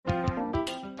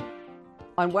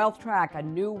On Wealth Track, a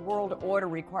new world order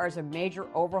requires a major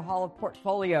overhaul of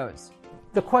portfolios.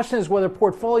 The question is whether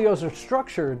portfolios are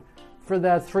structured for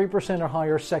that 3% or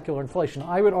higher secular inflation.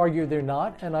 I would argue they're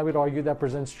not, and I would argue that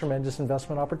presents tremendous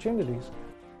investment opportunities.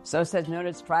 So says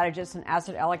noted strategist and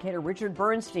asset allocator Richard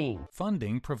Bernstein.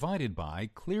 Funding provided by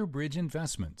ClearBridge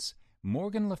Investments,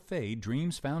 Morgan Le Fay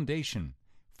Dreams Foundation,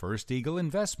 First Eagle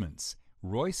Investments,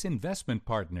 Royce Investment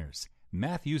Partners,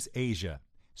 Matthews Asia,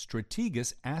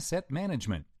 Strategas Asset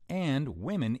Management, and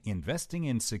Women Investing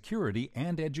in Security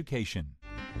and Education.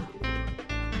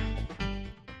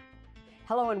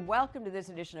 Hello and welcome to this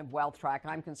edition of Wealth Track.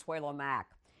 I'm Consuelo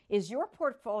Mack. Is your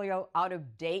portfolio out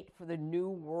of date for the new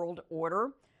world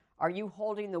order? Are you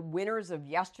holding the winners of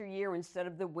yesteryear instead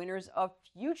of the winners of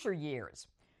future years?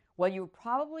 Well, you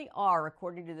probably are,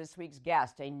 according to this week's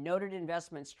guest, a noted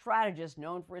investment strategist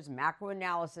known for his macro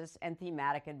analysis and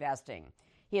thematic investing.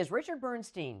 He is Richard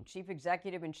Bernstein, Chief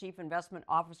Executive and Chief Investment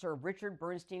Officer of Richard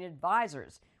Bernstein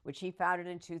Advisors, which he founded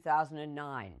in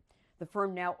 2009. The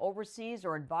firm now oversees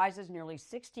or advises nearly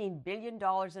 $16 billion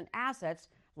in assets,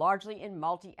 largely in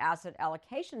multi-asset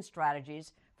allocation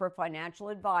strategies for financial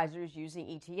advisors using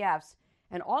ETFs,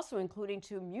 and also including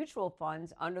 2 mutual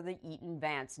funds under the Eaton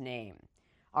Vance name.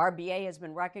 RBA has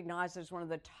been recognized as one of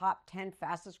the top 10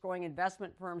 fastest-growing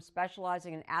investment firms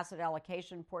specializing in asset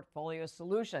allocation portfolio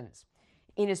solutions.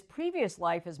 In his previous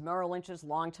life as Merrill Lynch's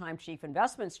longtime chief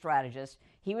investment strategist,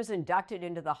 he was inducted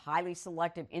into the highly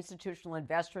selective Institutional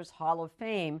Investors Hall of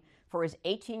Fame for his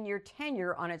 18-year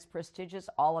tenure on its prestigious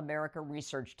All-America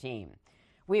research team.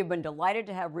 We have been delighted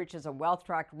to have Rich as a Wealth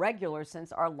Track regular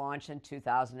since our launch in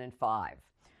 2005.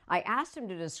 I asked him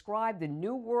to describe the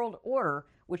New World Order,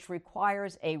 which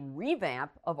requires a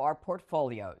revamp of our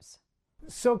portfolios.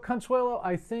 So, Consuelo,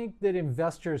 I think that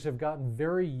investors have gotten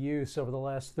very used over the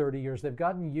last 30 years. They've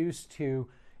gotten used to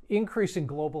increasing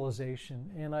globalization.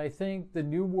 And I think the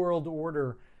New World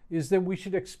Order is that we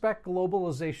should expect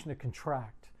globalization to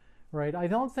contract, right? I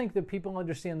don't think that people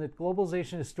understand that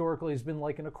globalization historically has been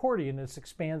like an accordion. It's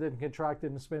expanded and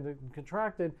contracted and expanded and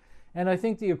contracted. And I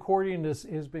think the accordion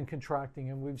has been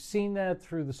contracting. And we've seen that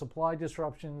through the supply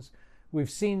disruptions. We've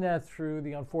seen that through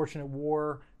the unfortunate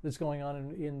war that's going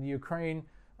on in Ukraine.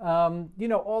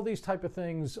 All these type of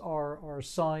things are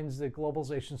signs that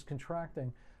globalization is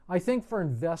contracting. I think for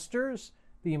investors,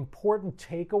 the important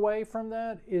takeaway from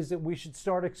that is that we should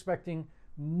start expecting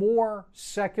more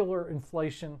secular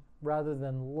inflation rather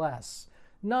than less.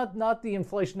 Not the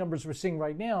inflation numbers we're seeing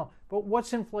right now, but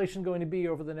what's inflation going to be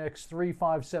over the next 3,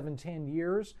 5, 7, 10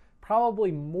 years?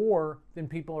 Probably more than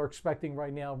people are expecting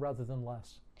right now rather than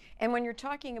less. And when you're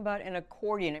talking about an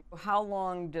accordion, how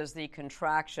long does the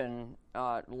contraction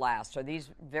last? Are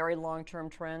these very long-term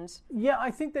trends? Yeah,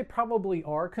 I think they probably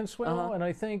are, Consuelo, and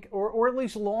I think, or at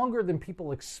least longer than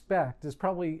people expect is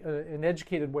probably an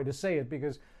educated way to say it,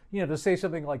 because, to say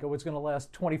something like, oh, it's going to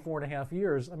last 24 and a half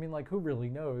years, I mean, like, who really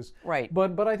knows? Right.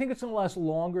 But I think it's going to last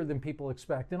longer than people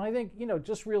expect. And I think,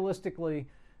 just realistically,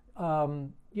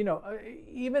 even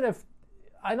if,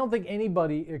 I don't think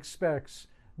anybody expects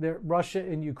that Russia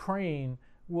and Ukraine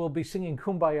will be singing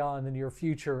Kumbaya in the near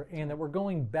future and that we're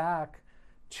going back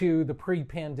to the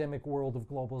pre-pandemic world of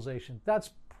globalization.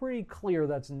 That's pretty clear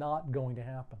that's not going to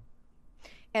happen.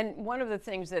 And one of the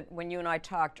things that when you and I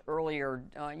talked earlier,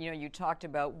 you talked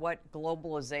about what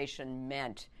globalization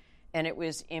meant, and it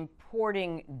was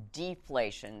importing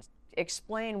deflation.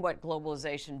 Explain what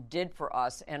globalization did for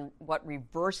us and what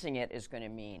reversing it is going to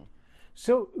mean.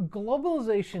 So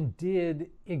globalization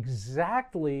did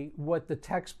exactly what the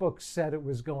textbook said it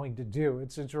was going to do.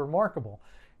 It's remarkable.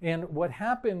 And what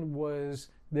happened was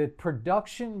that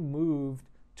production moved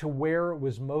to where it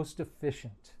was most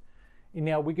efficient. And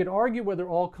now, we could argue whether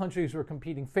all countries were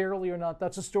competing fairly or not.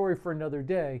 That's a story for another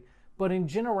day. But in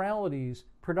generalities,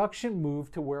 production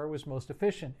moved to where it was most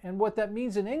efficient. And what that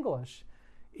means in English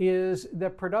is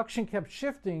that production kept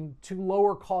shifting to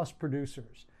lower cost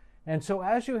producers. And so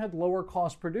as you had lower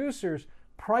cost producers,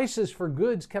 prices for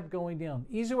goods kept going down.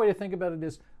 Easy way to think about it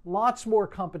is lots more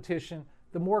competition.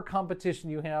 The more competition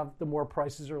you have, the more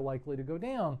prices are likely to go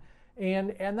down.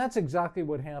 And that's exactly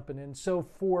what happened. And so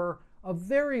for a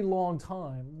very long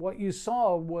time, what you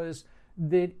saw was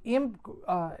that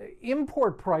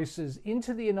import prices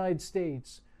into the United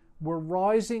States were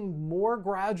rising more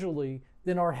gradually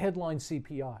than our headline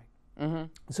CPI. Mm-hmm.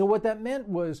 So what that meant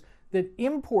was that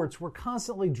imports were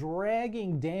constantly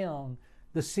dragging down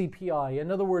the CPI.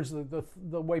 In other words,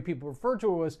 the way people refer to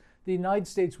it was the United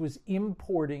States was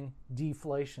importing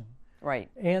deflation.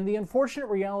 Right. And the unfortunate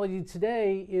reality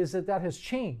today is that has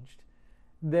changed.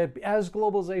 That as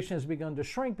globalization has begun to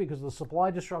shrink because of the supply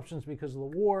disruptions, because of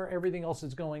the war, everything else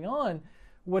that's going on,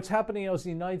 what's happening now is the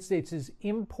United States is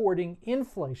importing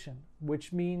inflation,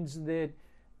 which means that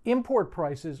import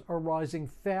prices are rising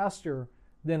faster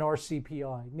than our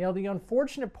CPI. Now, the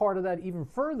unfortunate part of that even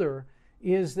further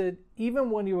is that even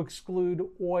when you exclude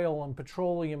oil and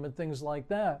petroleum and things like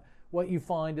that, what you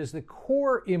find is the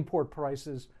core import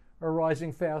prices are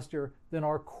rising faster than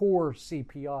our core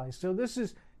CPI. So this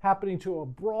is happening to a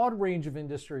broad range of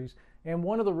industries, and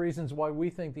one of the reasons why we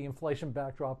think the inflation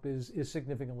backdrop is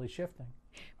significantly shifting.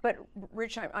 But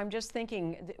Rich, I'm just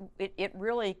thinking it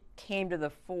really came to the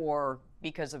fore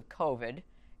because of COVID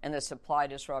and the supply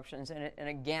disruptions, and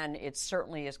again, it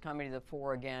certainly is coming to the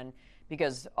fore again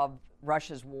because of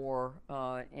Russia's war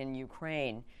in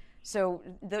Ukraine. So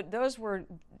those were,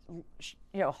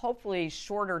 hopefully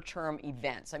shorter-term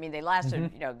events. I mean, they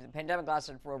lasted, the pandemic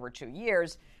lasted for over 2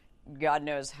 years. God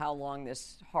knows how long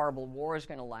this horrible war is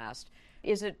going to last.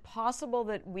 Is it possible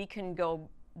that we can go,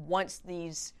 once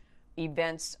these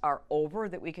events are over,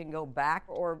 that we can go back,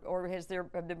 or have there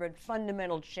been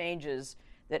fundamental changes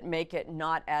that make it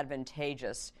not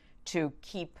advantageous to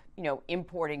keep,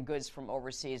 importing goods from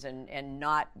overseas and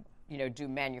not, do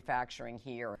manufacturing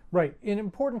here? Right. An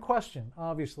important question,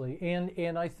 obviously.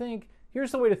 And I think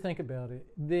here's the way to think about it.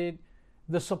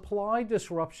 The supply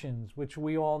disruptions, which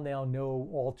we all now know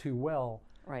all too well,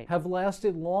 right, have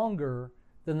lasted longer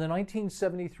than the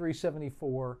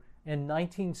 1973-74 and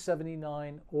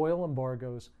 1979 oil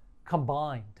embargoes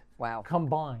combined. Wow.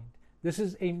 Combined. This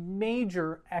is a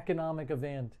major economic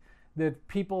event that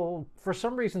people, for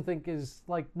some reason, think is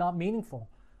not meaningful.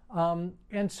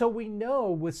 And so we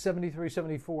know with 73,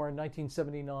 74, and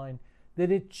 1979 that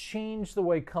it changed the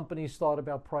way companies thought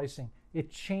about pricing. It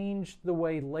changed the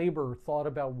way labor thought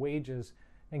about wages.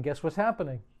 And guess what's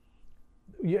happening?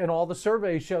 And all the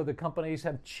surveys show that companies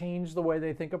have changed the way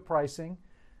they think of pricing.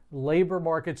 Labor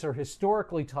markets are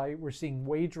historically tight. We're seeing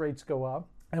wage rates go up,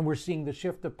 and we're seeing the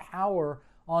shift of power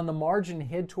on the margin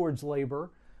head towards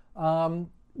labor.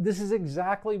 This is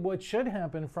exactly what should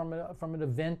happen from an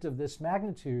event of this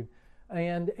magnitude,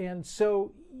 and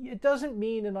so it doesn't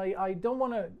mean, and I don't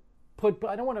want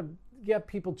to get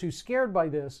people too scared by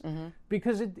this,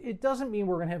 because it doesn't mean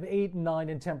we're going to have 8, 9,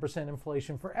 and 10%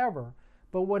 inflation forever.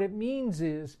 But what it means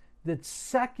is that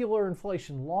secular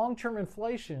inflation, long-term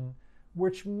inflation,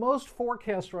 which most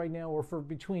forecasts right now are for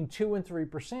between 2 and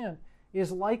 3%,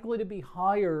 is likely to be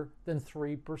higher than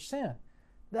 3%.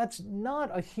 That's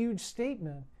not a huge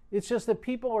statement. It's just that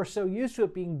people are so used to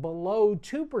it being below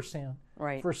 2%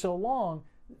 right, for so long.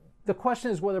 The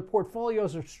question is whether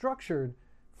portfolios are structured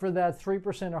for that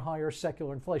 3% or higher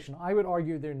secular inflation. I would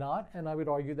argue they're not, and I would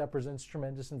argue that presents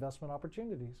tremendous investment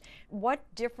opportunities. What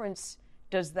difference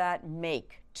does that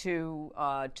make to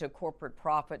corporate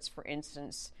profits, for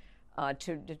instance,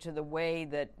 to the way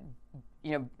that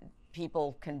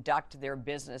people conduct their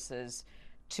businesses,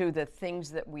 to the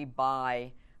things that we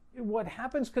buy? What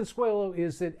happens, Consuelo,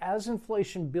 is that as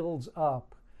inflation builds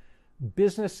up,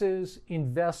 businesses,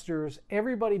 investors,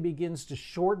 everybody begins to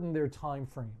shorten their time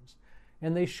frames.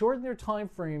 And they shorten their time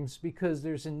frames because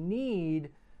there's a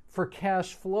need for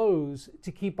cash flows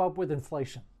to keep up with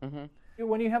inflation. Mm-hmm.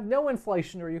 When you have no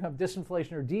inflation, or you have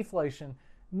disinflation or deflation,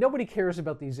 nobody cares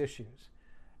about these issues.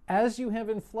 As you have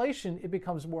inflation, it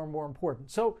becomes more and more important.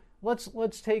 So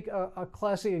let's take a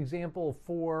classic example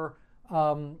for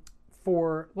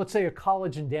let's say a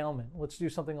college endowment. Let's do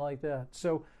something like that.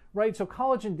 So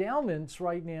college endowments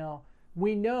right now,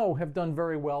 we know, have done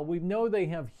very well. We know they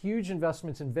have huge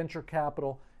investments in venture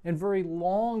capital and very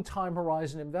long time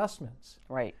horizon investments.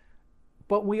 Right.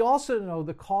 But we also know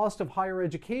the cost of higher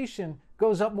education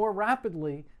goes up more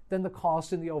rapidly than the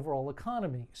cost in the overall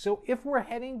economy. So if we're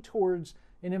heading towards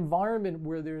an environment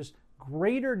where there's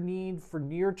greater need for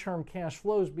near-term cash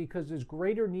flows because there's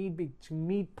greater need to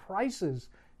meet prices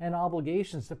and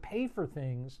obligations to pay for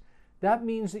things, that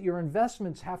means that your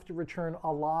investments have to return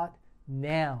a lot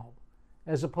now,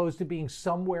 as opposed to being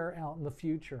somewhere out in the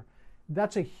future.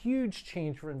 That's a huge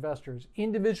change for investors.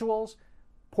 Individuals,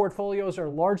 portfolios are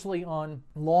largely on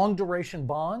long duration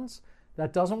bonds.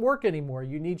 That doesn't work anymore.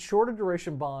 You need shorter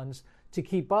duration bonds to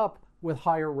keep up with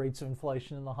higher rates of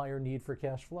inflation and the higher need for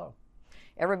cash flow.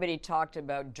 Everybody talked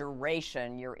about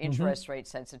duration, your interest rate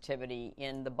sensitivity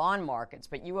in the bond markets,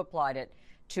 but you applied it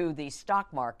to the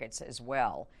stock markets as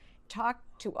well. Talk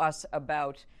to us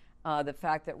about the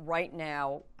fact that right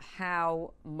now,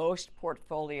 how most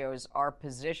portfolios are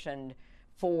positioned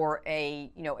for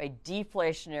a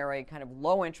deflationary kind of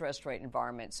low interest rate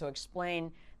environment. So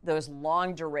explain those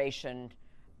long duration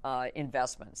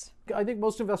investments. I think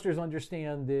most investors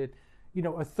understand that a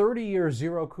 30-year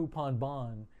zero coupon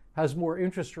bond has more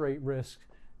interest rate risk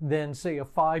than, say, a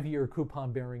 5-year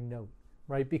coupon bearing note.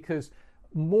 right? Because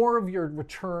more of your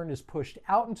return is pushed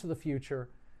out into the future,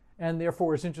 and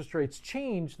therefore as interest rates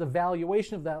change, the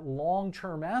valuation of that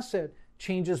long-term asset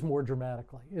changes more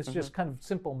dramatically. It's just kind of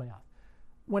simple math.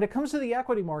 When it comes to the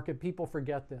equity market, people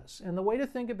forget this. And the way to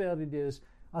think about it is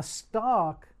a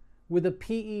stock with a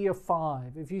PE of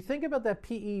 5. If you think about that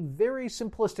PE very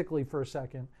simplistically for a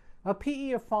second, a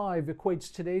PE of 5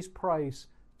 equates today's price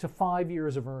to 5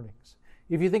 years of earnings.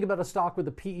 If you think about a stock with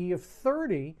a PE of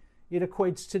 30, it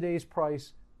equates today's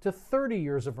price to 30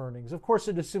 years of earnings. Of course,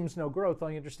 it assumes no growth.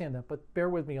 I understand that, but bear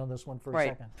with me on this one for a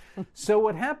second. So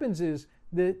what happens is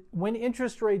that when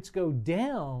interest rates go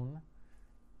down,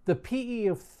 the PE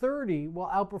of 30 will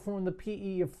outperform the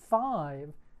PE of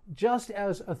 5, just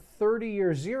as a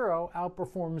 30-year zero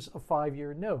outperforms a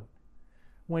 5-year note.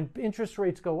 When interest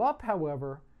rates go up,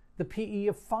 however, the PE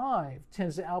of 5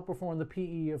 tends to outperform the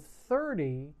PE of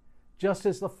 30, just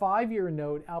as the 5-year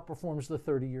note outperforms the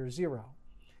 30-year zero.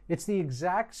 It's the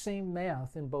exact same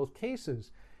math in both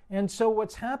cases. And so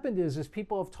what's happened is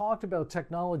people have talked about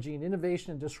technology and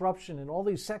innovation and disruption and all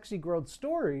these sexy growth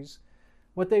stories.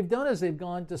 What they've done is they've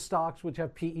gone to stocks which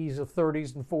have PEs of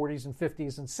 30s and 40s and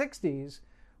 50s and 60s,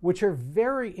 which are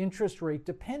very interest rate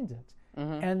dependent.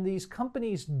 And these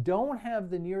companies don't have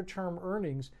the near-term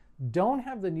earnings, don't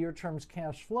have the near-term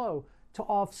cash flow to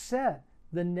offset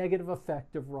the negative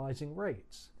effect of rising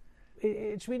rates.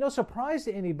 It should be no surprise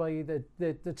to anybody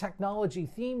that the technology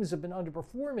themes have been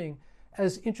underperforming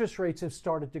as interest rates have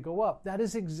started to go up. That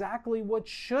is exactly what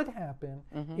should happen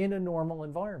in a normal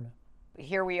environment.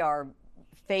 Here we are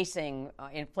facing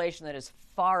inflation that is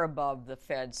far above the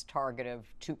Fed's target of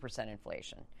 2%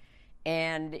 inflation.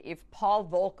 And if Paul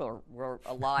Volcker were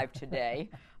alive today,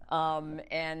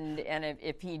 and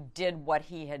if he did what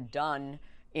he had done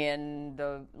in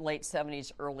the late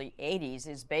 70s, early 80s,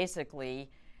 is basically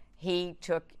he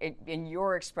took, in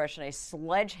your expression, a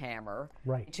sledgehammer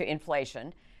to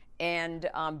inflation and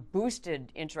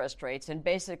boosted interest rates and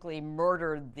basically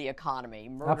murdered the economy,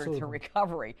 murdered the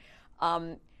recovery.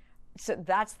 So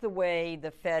that's the way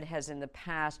the Fed has in the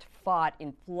past fought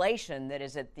inflation that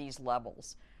is at these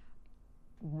levels.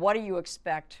 What do you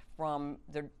expect from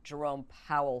the Jerome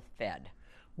Powell Fed?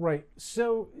 Right.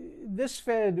 So this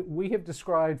Fed, we have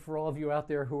described, for all of you out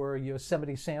there who are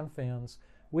Yosemite Sam fans,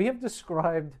 we have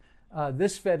described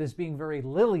this Fed as being very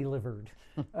lily-livered,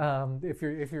 if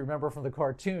you remember from the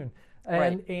cartoon.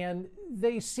 And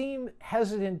they seem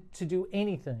hesitant to do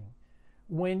anything.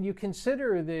 When you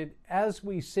consider that as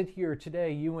we sit here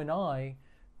today, you and I,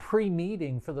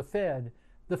 pre-meeting for the Fed,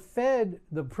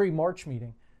 the pre-March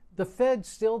meeting, the Fed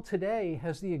still today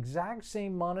has the exact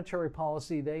same monetary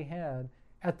policy they had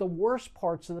at the worst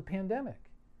parts of the pandemic.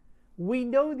 We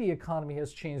know the economy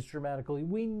has changed dramatically.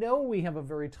 We know we have a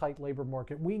very tight labor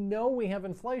market. We know we have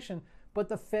inflation, but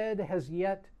the Fed has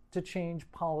yet to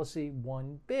change policy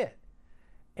one bit.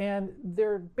 And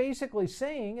they're basically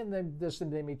saying, and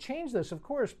they may change this, of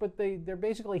course, but they're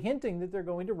basically hinting that they're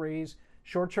going to raise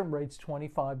short-term rates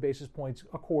 25 basis points,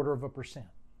 0.25%.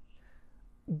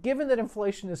 Given that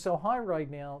inflation is so high right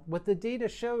now, what the data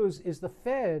shows is the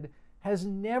Fed has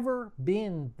never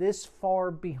been this far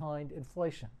behind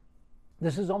inflation.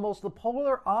 This is almost the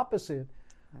polar opposite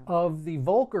of the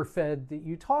Volcker Fed that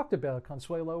you talked about,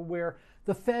 Consuelo, where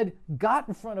the Fed got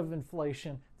in front of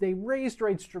inflation, they raised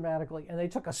rates dramatically, and they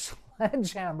took a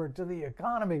sledgehammer to the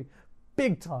economy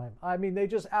big time. I mean, they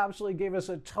just absolutely gave us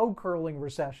a toe-curling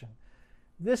recession.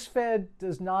 This Fed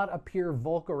does not appear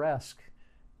Volcker-esque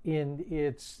in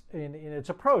its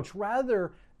approach.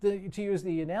 Rather, to use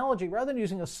the analogy, rather than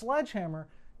using a sledgehammer,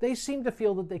 they seem to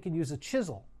feel that they can use a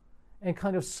chisel and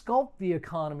kind of sculpt the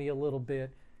economy a little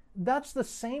bit. That's the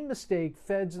same mistake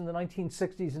Feds in the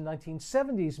 1960s and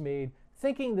 1970s made,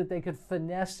 thinking that they could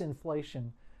finesse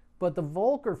inflation. But the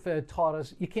Volcker Fed taught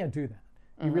us you can't do that.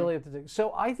 You really have to think.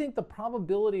 So I think the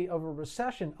probability of a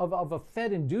recession, of a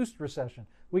Fed-induced recession,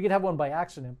 we could have one by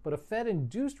accident, but a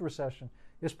Fed-induced recession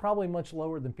is probably much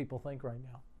lower than people think right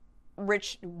now.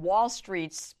 Rich, Wall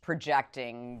Street's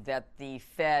projecting that the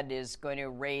Fed is going to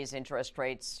raise interest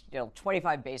rates,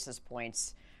 25 basis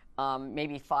points,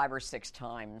 maybe 5 or 6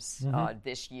 times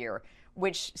this year,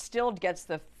 which still gets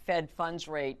the Fed funds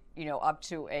rate, up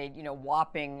to a,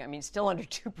 whopping, still under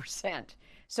 2%.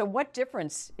 So what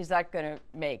difference is that going to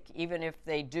make, even if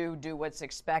they do what's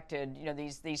expected,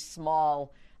 these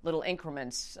small little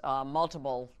increments,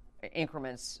 multiple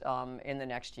increments in the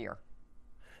next year?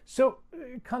 So,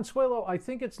 Consuelo, I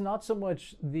think it's not so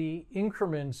much the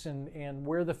increments and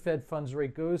where the Fed funds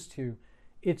rate goes to.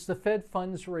 It's the Fed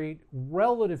funds rate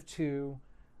relative to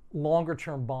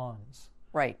longer-term bonds.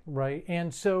 Right. Right.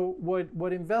 And so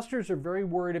what investors are very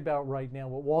worried about right now,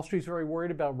 what Wall Street's very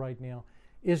worried about right now,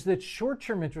 is that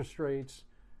short-term interest rates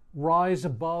rise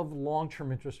above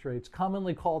long-term interest rates,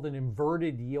 commonly called an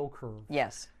inverted yield curve.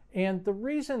 Yes. And the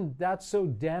reason that's so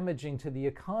damaging to the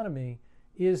economy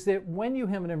is that when you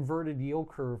have an inverted yield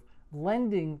curve,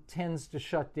 lending tends to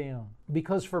shut down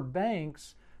because for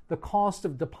banks, the cost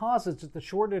of deposits at the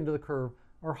short end of the curve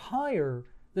are higher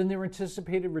than their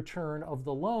anticipated return of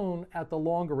the loan at the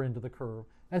longer end of the curve.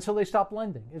 And so they stop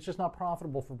lending. It's just not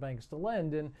profitable for banks to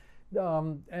lend. And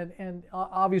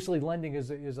obviously lending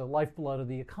is a lifeblood of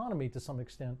the economy to some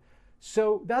extent.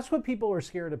 So that's what people are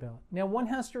scared about. Now, one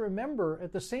has to remember,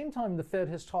 at the same time, the Fed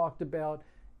has talked about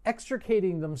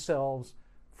extricating themselves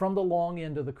from the long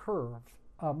end of the curve.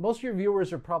 Most of your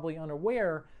viewers are probably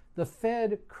unaware, the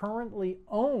Fed currently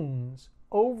owns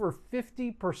over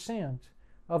 50%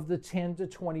 of the 10 to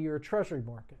 20-year Treasury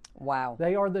market. Wow.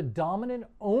 They are the dominant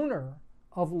owner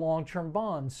of long-term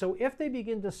bonds. So if they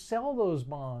begin to sell those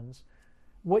bonds,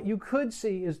 what you could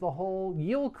see is the whole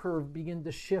yield curve begin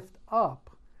to shift up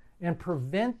and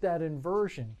prevent that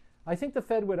inversion. I think the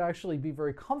Fed would actually be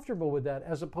very comfortable with that,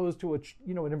 as opposed to an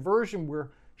inversion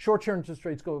where short-term interest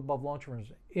rates go above long-term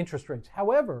interest rates.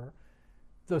 However,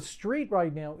 the street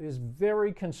right now is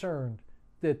very concerned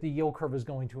that the yield curve is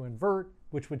going to invert,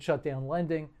 which would shut down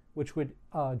lending, which would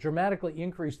dramatically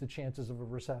increase the chances of a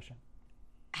recession.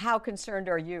 How concerned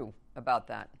are you about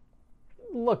that?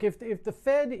 Look, if the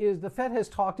Fed has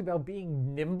talked about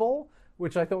being nimble,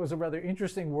 which I thought was a rather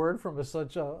interesting word from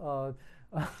such a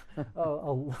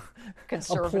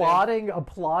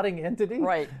plotting entity.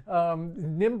 Right.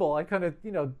 Nimble, I kind of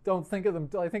don't think of them.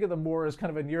 I think of them more as kind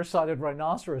of a nearsighted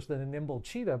rhinoceros than a nimble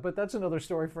cheetah. But that's another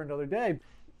story for another day.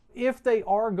 If they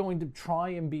are going to try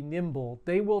and be nimble,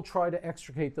 they will try to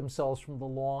extricate themselves from the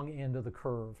long end of the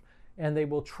curve, and they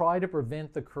will try to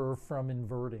prevent the curve from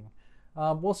inverting.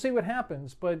 We'll see what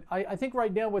happens, but I think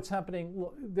right now what's happening,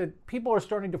 that people are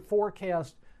starting to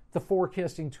forecast the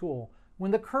forecasting tool.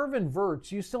 When the curve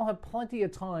inverts, you still have plenty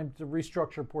of time to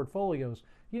restructure portfolios.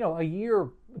 A year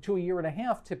to a year and a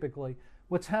half typically.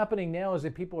 What's happening now is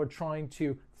that people are trying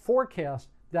to forecast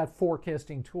that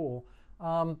forecasting tool.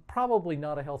 Probably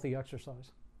not a healthy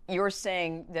exercise. You're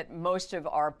saying that most of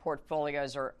our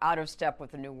portfolios are out of step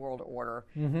with the New World Order.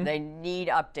 Mm-hmm. They need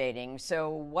updating. So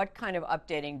what kind of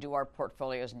updating do our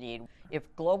portfolios need?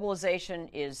 If globalization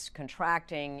is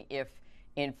contracting, if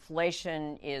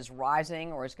inflation is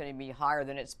rising or is going to be higher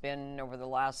than it's been over the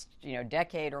last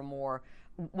decade or more,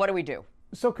 what do we do?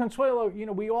 So Consuelo,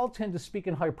 we all tend to speak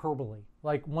in hyperbole,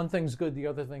 like one thing's good, the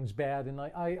other thing's bad. And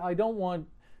I don't want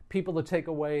people to take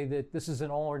away that this is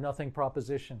an all or nothing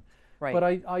proposition. Right. But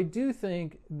I do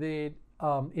think that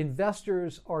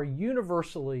investors are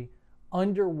universally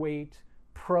underweight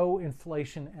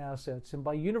pro-inflation assets. And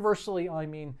by universally, I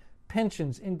mean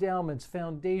pensions, endowments,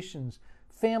 foundations,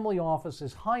 family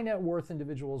offices, high net worth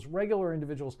individuals, regular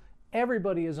individuals.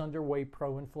 Everybody is underweight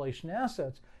pro-inflation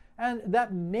assets. And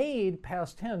that made,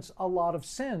 past tense, a lot of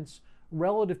sense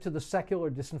relative to the secular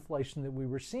disinflation that we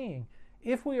were seeing.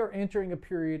 If we are entering a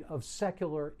period of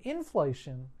secular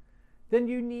inflation, then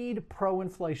you need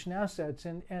pro-inflation assets.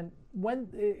 And when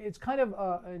it's kind of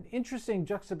an interesting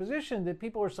juxtaposition that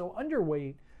people are so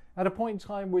underweight at a point in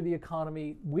time where the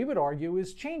economy, we would argue,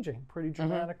 is changing pretty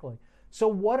dramatically. Mm-hmm. So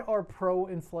what are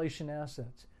pro-inflation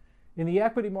assets? In the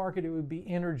equity market, it would be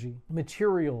energy,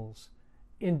 materials,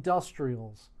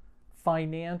 industrials,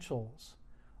 financials.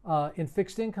 In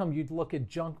fixed income, you'd look at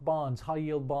junk bonds, high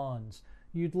yield bonds.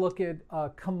 You'd look at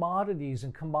commodities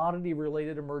and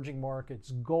commodity-related emerging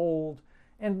markets, gold,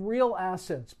 and real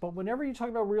assets. But whenever you talk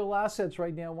about real assets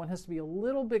right now, one has to be a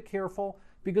little bit careful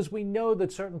because we know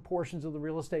that certain portions of the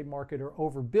real estate market are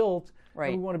overbuilt. Right.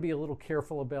 And we want to be a little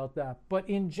careful about that. But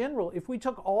in general, if we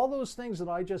took all those things that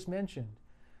I just mentioned,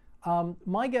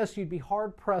 my guess you'd be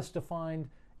hard-pressed to find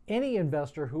any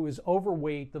investor who is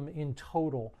overweight them in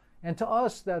total. And to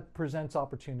us, that presents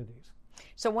opportunities.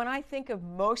 So when I think of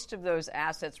most of those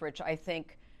assets, Rich, I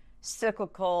think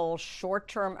cyclical,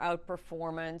 short-term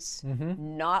outperformance,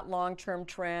 not long-term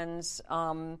trends.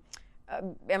 Am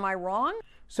I wrong?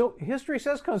 So history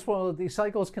says, Consuelo, that these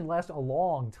cycles can last a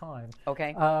long time.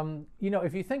 Okay.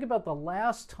 If you think about the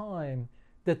last time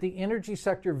that the energy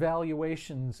sector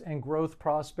valuations and growth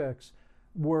prospects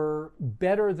were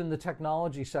better than the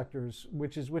technology sectors,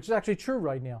 which is actually true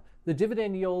right now. The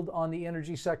dividend yield on the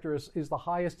energy sector is the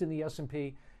highest in the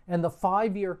S&P, and the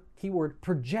 5-year keyword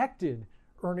projected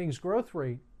earnings growth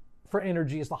rate for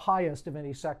energy is the highest of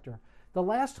any sector. The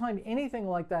last time anything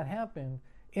like that happened,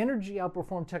 energy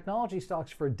outperformed technology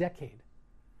stocks for a decade.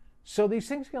 So these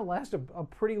things can last a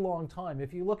pretty long time.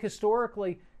 If you look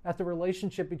historically at the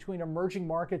relationship between emerging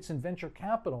markets and venture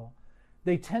capital,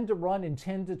 they tend to run in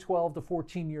 10 to 12 to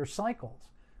 14-year cycles.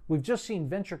 We've just seen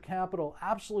venture capital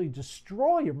absolutely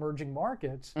destroy emerging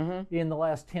markets in the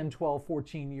last 10, 12,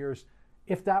 14 years.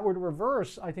 If that were to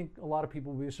reverse, I think a lot of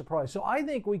people would be surprised. So I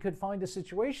think we could find a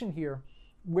situation here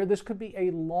where this could be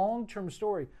a long-term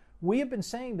story. We have been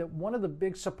saying that one of the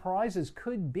big surprises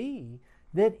could be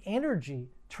that energy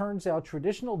turns out,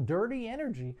 traditional dirty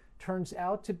energy, turns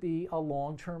out to be a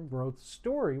long-term growth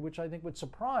story, which I think would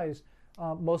surprise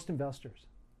most investors.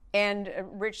 And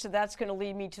Rich, so that's going to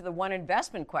lead me to the one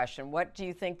investment question. What do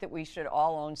you think that we should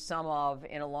all own some of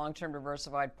in a long-term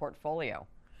diversified portfolio?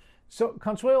 So,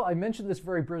 Consuelo, I mentioned this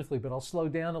very briefly, but I'll slow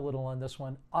down a little on this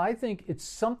one. I think it's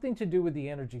something to do with the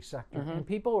energy sector. And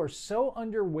people are so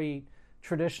underweight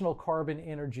traditional carbon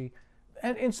energy.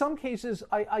 And in some cases,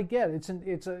 I get it.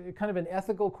 It's a kind of an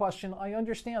ethical question. I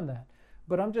understand that.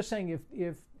 But I'm just saying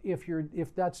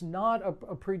if that's not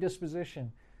a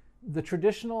predisposition, the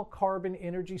traditional carbon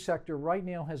energy sector right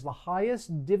now has the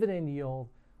highest dividend yield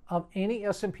of any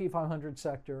S&P 500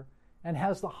 sector and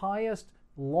has the highest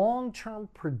long-term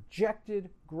projected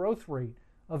growth rate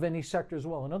of any sector as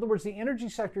well. In other words, the energy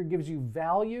sector gives you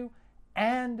value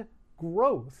and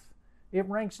growth. It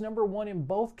ranks number one in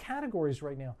both categories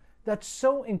right now. That's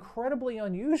so incredibly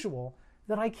unusual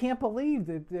that I can't believe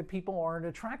that people aren't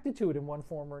attracted to it in one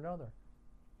form or another.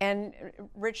 And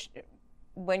Rich,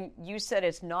 when you said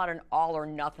it's not an all or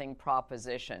nothing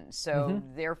proposition, so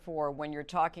therefore when you're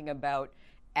talking about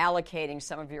allocating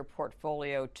some of your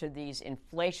portfolio to these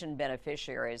inflation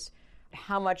beneficiaries,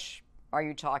 how much are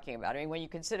you talking about? I mean, when you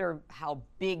consider how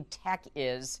big tech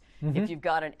is, if you've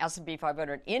got an S&P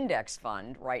 500 index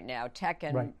fund right now, tech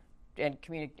and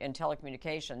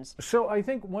telecommunications. So I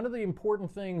think one of the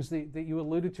important things that you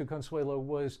alluded to, Consuelo,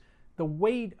 was the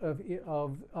weight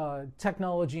of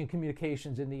technology and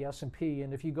communications in the S&P.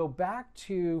 And if you go back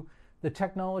to the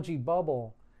technology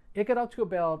bubble, it got up to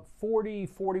about 40,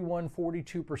 41,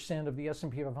 42% of the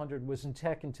S&P 500 was in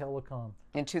tech and telecom.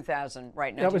 In 2000,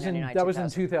 right? That was in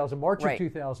 2000, March of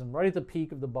 2000, right at the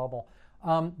peak of the bubble.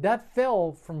 That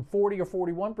fell from 40 or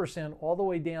 41% all the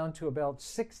way down to about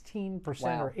 16%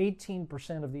 or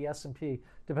 18% of the S&P,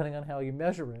 depending on how you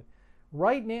measure it.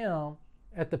 Right now,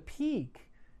 at the peak,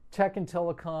 tech and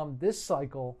telecom this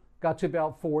cycle got to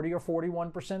about 40 or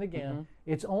 41% again.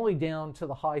 It's only down to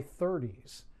the high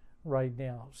 30s right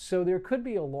now. So there could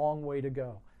be a long way to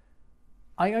go.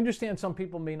 I understand some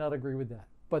people may not agree with that,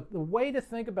 but the way to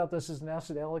think about this as an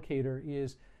asset allocator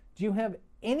is, do you have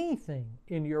anything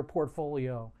in your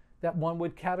portfolio that one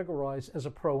would categorize as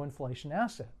a pro-inflation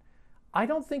asset? I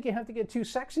don't think you have to get too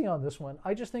sexy on this one.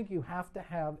 I just think you have to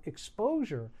have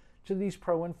exposure to these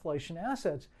pro-inflation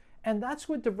assets. And that's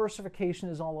what diversification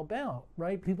is all about,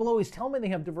 right? People always tell me they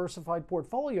have diversified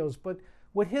portfolios, but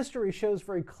what history shows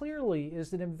very clearly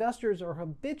is that investors are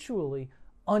habitually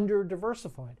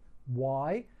under-diversified.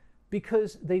 Why?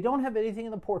 Because they don't have anything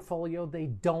in the portfolio they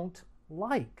don't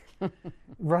like,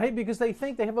 right? Because they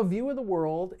think they have a view of the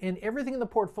world and everything in the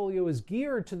portfolio is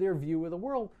geared to their view of the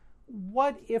world.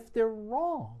 What if they're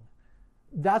wrong?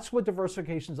 That's what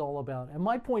diversification is all about. And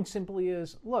my point simply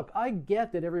is, look, I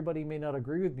get that everybody may not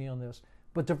agree with me on this,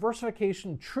 but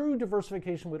diversification, true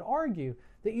diversification, would argue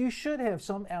that you should have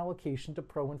some allocation to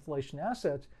pro-inflation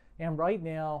assets. And right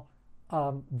now,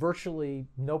 virtually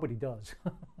nobody does.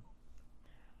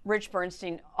 Rich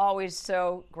Bernstein, always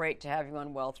so great to have you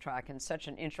on Wealth Track and such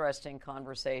an interesting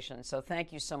conversation. So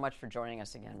thank you so much for joining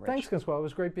us again, Rich. Thanks, Consuelo. It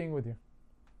was great being with you.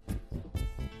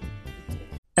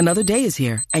 Another day is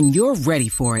here, and you're ready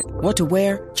for it. What to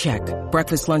wear? Check.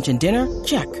 Breakfast, lunch, and dinner?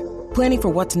 Check. Planning for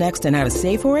what's next and how to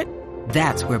save for it?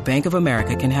 That's where Bank of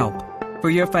America can help. For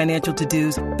your financial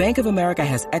to-dos, Bank of America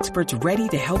has experts ready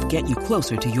to help get you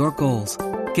closer to your goals.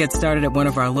 Get started at one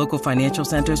of our local financial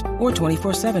centers or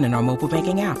 24/7 in our mobile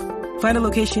banking app. Find a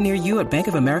location near you at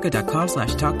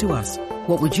bankofamerica.com/talktous.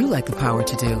 What would you like the power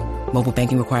to do? Mobile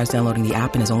banking requires downloading the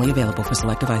app and is only available for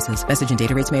select devices. Message and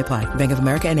data rates may apply. Bank of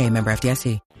America N.A., member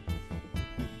FDIC.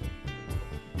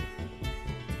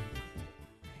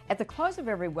 At the close of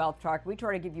every Wealth Talk, we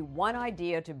try to give you one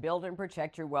idea to build and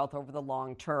protect your wealth over the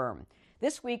long term.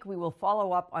 This week, we will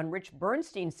follow up on Rich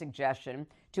Bernstein's suggestion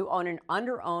to own an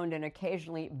under-owned and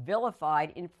occasionally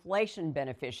vilified inflation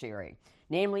beneficiary,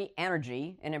 namely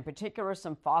energy, and in particular,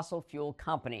 some fossil fuel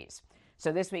companies.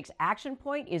 So this week's action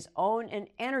point is own an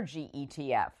energy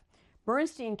ETF.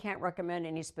 Bernstein can't recommend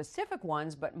any specific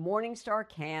ones, but Morningstar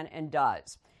can and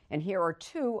does. And here are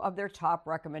two of their top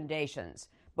recommendations,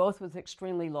 both with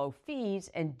extremely low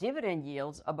fees and dividend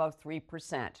yields above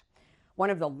 3%. One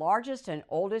of the largest and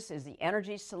oldest is the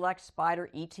Energy Select SPDR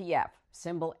ETF,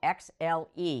 symbol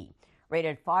XLE.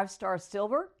 Rated 5-star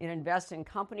silver, it invests in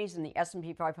companies in the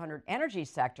S&P 500 energy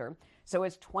sector, so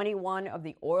it's 21 of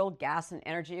the oil, gas, and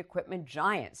energy equipment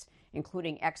giants,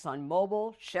 including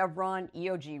ExxonMobil, Chevron,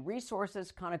 EOG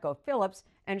Resources, ConocoPhillips,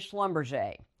 and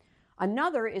Schlumberger.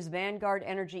 Another is Vanguard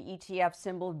Energy ETF,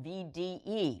 symbol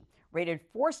VDE, rated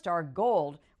 4-star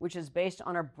gold, which is based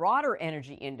on a broader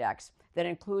energy index that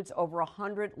includes over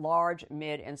 100 large,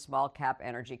 mid, and small-cap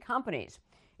energy companies.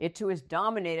 It, too, is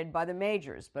dominated by the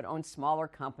majors, but owns smaller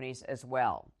companies as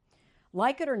well.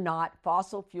 Like it or not,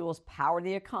 fossil fuels power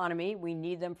the economy. We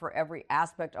need them for every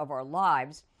aspect of our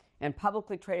lives, and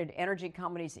publicly traded energy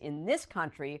companies in this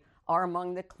country are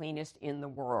among the cleanest in the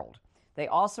world. They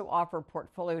also offer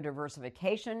portfolio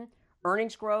diversification,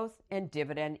 earnings growth, and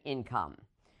dividend income.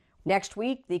 Next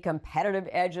week, the competitive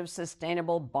edge of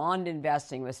sustainable bond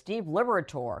investing with Steve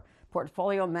Liberator,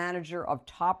 portfolio manager of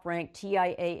top-ranked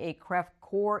TIAA-CREF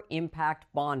Core Impact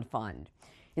Bond Fund.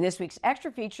 In this week's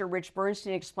extra feature, Rich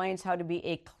Bernstein explains how to be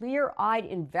a clear-eyed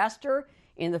investor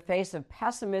in the face of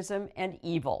pessimism and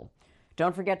evil.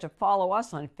 Don't forget to follow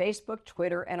us on Facebook,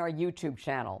 Twitter, and our YouTube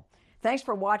channel. Thanks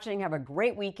for watching. Have a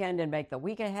great weekend and make the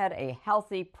week ahead a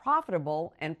healthy,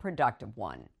 profitable, and productive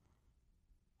one.